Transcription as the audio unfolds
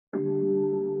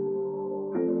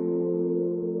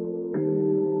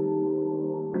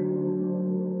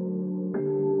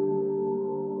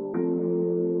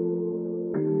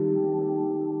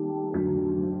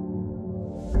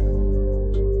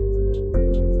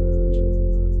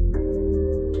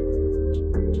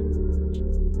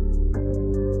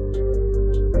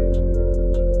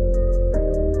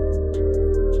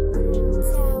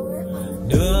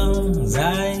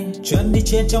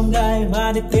trên trong gai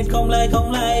và điệp tiết không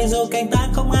lay dù cánh ta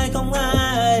không ai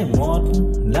một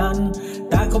lần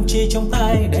ta không chỉ trong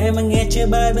tay để mà nghe chia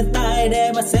bài bên tai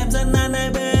để mà xem dân an hai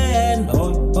bên.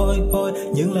 Ôi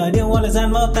những lời điêu ngoa là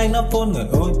gian máu tanh nó phun người.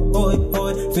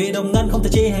 Ôi vì đồng ngân không thể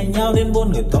chi hay nhau đến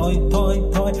buôn người.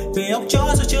 Thôi vì ốc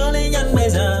chó rồi chứa lấy nhân bây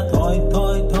giờ. Thôi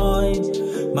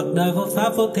mặc đời vô pháp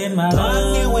vô thiên mà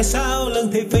Thoáng nghe ngoài sao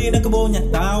lưng thị phi đang có bô nhặt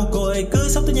tao cười cứ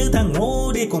sống tôi như thằng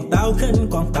ngu đi còn tao khinh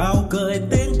còn tao cười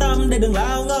tiếng tâm để đừng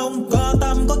lao ngông có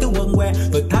tâm có kêu quần què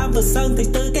vừa tham vừa sân thì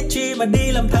tư cách chi mà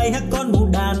đi làm thầy hát con mụ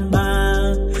đàn bà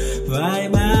vài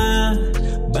ba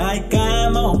bài ca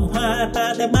mộng hoa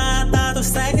ta theo ba ta tôi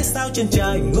sáng cái sao trên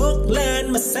trời ngước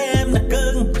lên mà xem là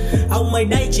cưng ông mày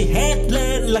đây chỉ hét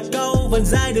lên là câu vần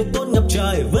dai được tôn ngập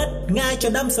trời vứt ngay cho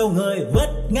đâm sâu người vứt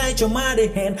ngay cho ma để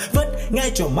hẹn vứt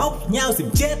ngay cho móc nhau dìm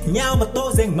chết nhau mà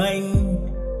tô giành mình.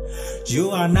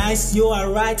 You are nice, you are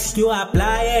right, you are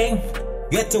playing.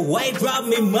 Get away from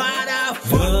me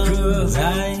motherfucker.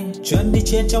 Dài chân đi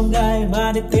trên trong gai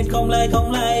và điệp tiết không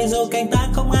lay dù cánh ta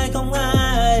không ai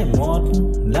một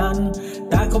lần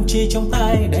ta không chỉ trong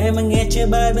tay để mà nghe chia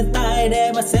bài bên tai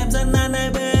để mà xem dân an hai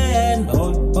bên.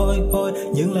 Ôi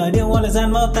những lời điêu ngoa là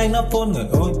gian máu tanh nó phun người.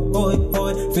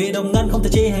 Ôi vì đồng ngân không thể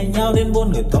chi hay nhau đến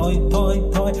buôn người.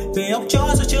 Thôi vì ốc chó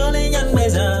rồi chứa lấy nhân bây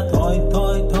giờ. Thôi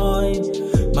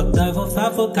mặc đời vô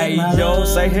pháp vô thiên mà yo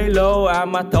say hello à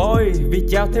mà thôi vì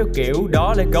trao theo kiểu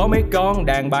đó lại có mấy con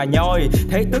đàn bà nhoi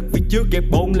thấy tức vì chưa kịp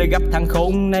bụng lại gặp thằng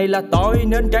khùng này là tôi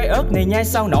nên trái ớt này nhai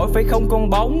sao nổi phải không con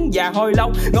bóng già hôi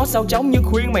long ngó sao trống nhưng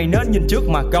khuyên mày nên nhìn trước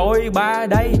mà coi ba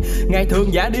đây ngày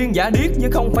thường giả điên giả điếc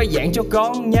nhưng không phải dạng cho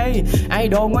con nhây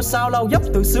idol ngó sao lau dấp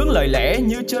tự sướng lời lẽ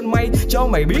như trên mây cho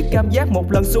mày biết cảm giác một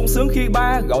lần sung sướng khi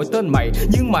ba gọi tên mày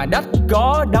nhưng mà đách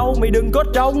có đâu mày đừng có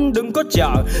trông đừng có chờ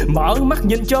mở mắt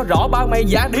nhìn cho rõ ba mày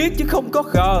giả điếc chứ không có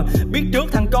khờ biết trước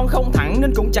thằng con không thẳng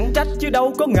nên cũng chẳng trách chứ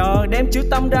đâu có ngờ đem chữ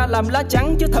tâm ra làm lá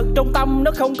trắng chứ thật trong tâm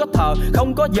nó không có thờ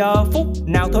không có giờ phút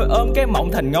nào thôi ôm cái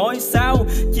mộng thành ngôi sao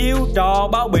chiêu trò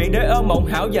bao biện để ôm mộng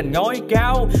hảo giành ngôi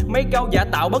cao mấy câu giả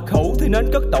tạo bất hủ thì nên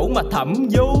cất tủ mà thẩm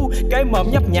du cái mồm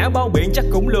nhấp nhã bao biện chắc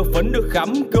cũng lừa phỉnh được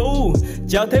khẩm cu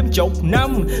chờ thêm chục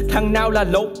năm thằng nào là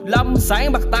lục lâm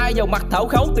sáng bắt tay vào mặt thảo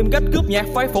khấu tìm cách cướp nhạc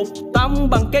phai phục tâm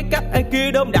bằng cái cách ai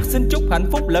kia đơm đặt xin chúc hạnh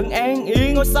phúc lẫn an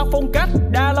yên ngôi sao phong cách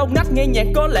đa long nách nghe nhạc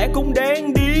có lẽ cũng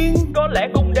đen điên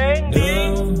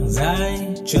đường dài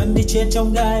chân đi trên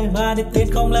trong gai và điệp tiết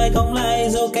không lay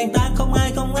dù cánh ta không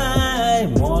ai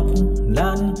một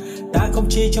lần ta không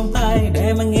chỉ trong tay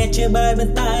để mà nghe chia bài bên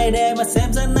tai để mà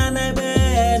xem dân an hai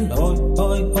bên.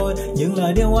 Ôi những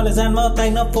lời điêu ngoa là gian máu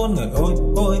tanh nó phun người.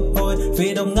 Ôi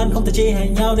vì đồng ngân không thể chi hay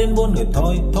nhau đến buôn người.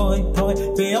 Thôi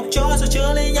vì ốc chó rồi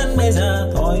chứa lấy nhân bây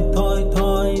giờ.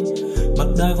 Thôi mặc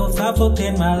đời vô pháp vô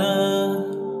thiên mà lơ